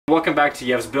Welcome back to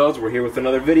Yev's Builds. We're here with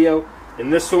another video. In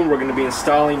this one, we're going to be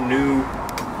installing new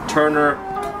Turner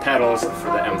pedals for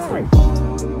the M3.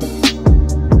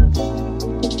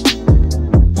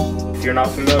 If you're not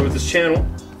familiar with this channel,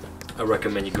 I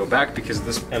recommend you go back because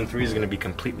this M3 is going to be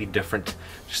completely different.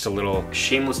 Just a little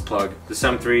shameless plug. This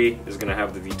M3 is going to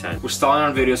have the V10. We're stalling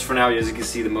on videos for now. As you can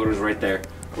see, the motor's right there.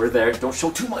 We're there. Don't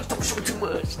show too much. Don't show too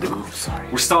much. Oh, sorry.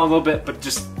 We're stalling a little bit, but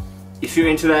just if you're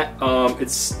into that,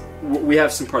 we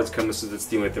have some parts coming, so that's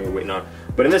the only thing we're waiting on.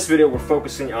 But in this video, we're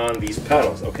focusing on these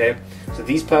pedals, okay? So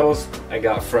these pedals I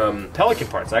got from Pelican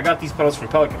Parts. I got these pedals from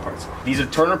Pelican Parts. These are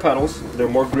Turner pedals. They're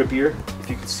more grippier.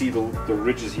 If you can see the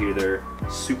ridges here, they're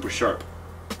super sharp.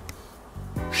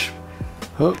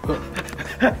 You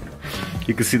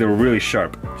can see they're really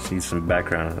sharp. See some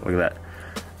background, look at that.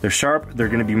 They're sharp, they're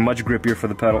going to be much grippier for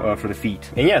the pedal, for the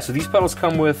feet. And yeah, so these pedals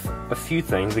come with a few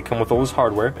things. They come with all this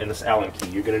hardware and this Allen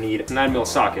key. You're going to need a 9mm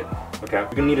socket, okay?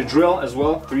 You're going to need a drill as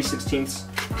well,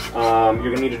 3/16. You're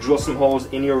going to need to drill some holes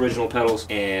in your original pedals,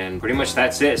 and pretty much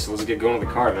that's it. So let's get going with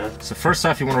the car, man. So first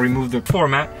off, you want to remove the floor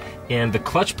mat, and the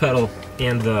clutch pedal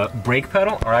and the brake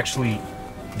pedal are actually,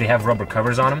 they have rubber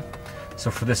covers on them. So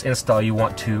for this install, you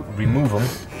want to remove them.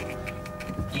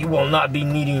 You will not be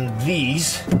needing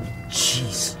these.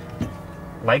 Jeez.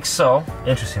 Like so.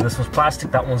 Interesting, this one's plastic,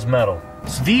 that one's metal.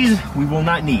 So these we will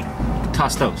not need.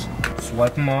 Toss those. Just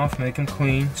wipe them off, make them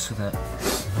clean so that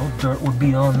no dirt would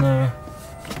be on there.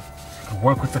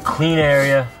 Work with the clean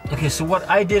area. Okay, so what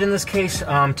I did in this case,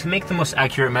 to make the most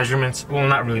accurate measurements, well,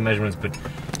 not really measurements, but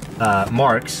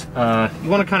marks, you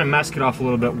want to kind of mask it off a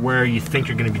little bit where you think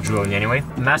you're going to be drilling anyway.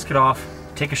 Mask it off,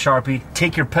 take a Sharpie,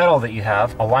 take your pedal that you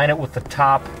have, align it with the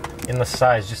top and the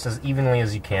sides just as evenly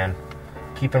as you can.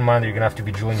 Keep in mind that you're going to have to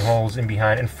be drilling holes in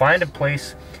behind, and find a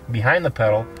place behind the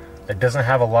pedal that doesn't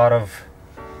have a lot of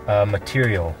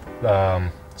material,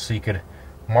 so you could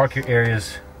mark your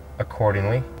areas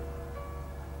accordingly.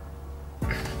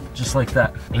 Just like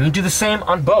that. And you do the same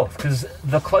on both, because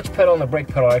the clutch pedal and the brake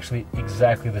pedal are actually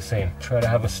exactly the same. Try to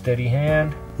have a steady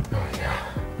hand. Oh, yeah.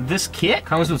 This kit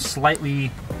comes with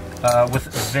slightly, with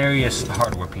various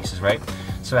hardware pieces, right?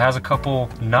 So it has a couple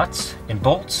nuts and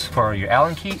bolts for your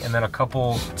Allen key, and then a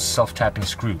couple self-tapping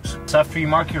screws. So after you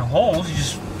mark your holes, you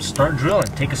just start drilling.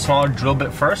 Take a smaller drill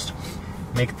bit first,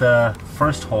 make the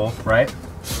first hole, right?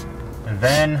 And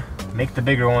then make the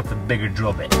bigger one with the bigger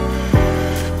drill bit.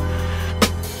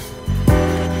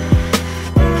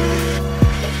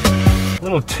 A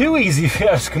little too easy if you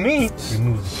ask me.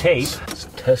 Remove the tape. So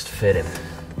test fit it.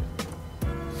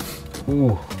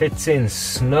 Ooh, fits in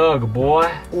snug, boy.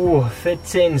 Ooh,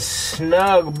 fits in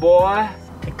snug, boy.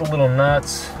 Take the little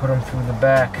nuts, put them through the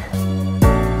back.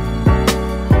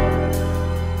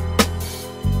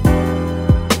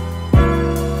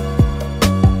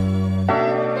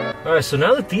 Alright, so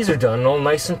now that these are done, all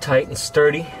nice and tight and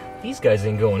sturdy, these guys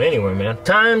ain't going anywhere, man.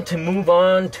 Time to move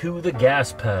on to the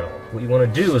gas pedal. What you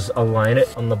want to do is align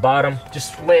it on the bottom.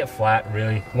 Just lay it flat,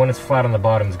 really. When it's flat on the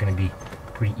bottom, it's going to be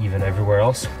pretty even everywhere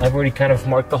else. I've already kind of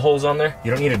marked the holes on there. You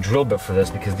don't need a drill bit for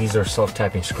this because these are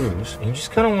self-tapping screws. And you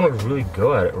just kind of want to really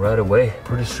go at it right away.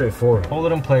 Pretty straightforward. Hold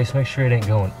it in place, make sure it ain't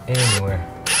going anywhere.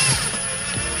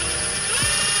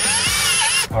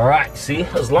 All right, see,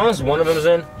 as long as one of them's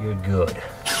in, you're good.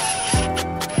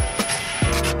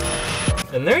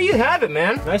 And there you have it,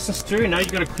 man. Nice and sturdy. Now you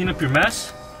gotta clean up your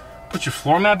mess, put your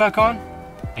floor mat back on,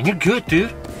 and you're good,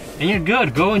 dude. And you're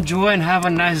good. Go enjoy and have a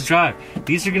nice drive.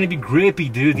 These are gonna be grippy,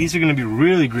 dude. These are gonna be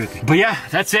really grippy. But yeah,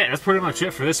 that's it. That's pretty much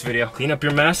it for this video. Clean up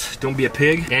your mess. Don't be a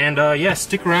pig. And yeah,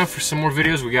 stick around for some more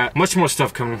videos. We got much more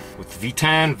stuff coming with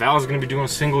V10. Val's gonna be doing a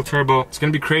single turbo. It's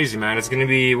gonna be crazy, man. It's gonna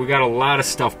be, we got a lot of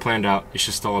stuff planned out. It's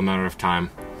just all a matter of time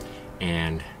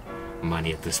and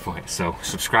money at this point. So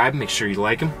subscribe, make sure you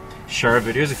like them. Share our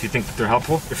videos if you think that they're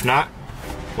helpful. If not,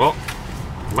 well,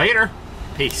 later.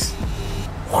 Peace.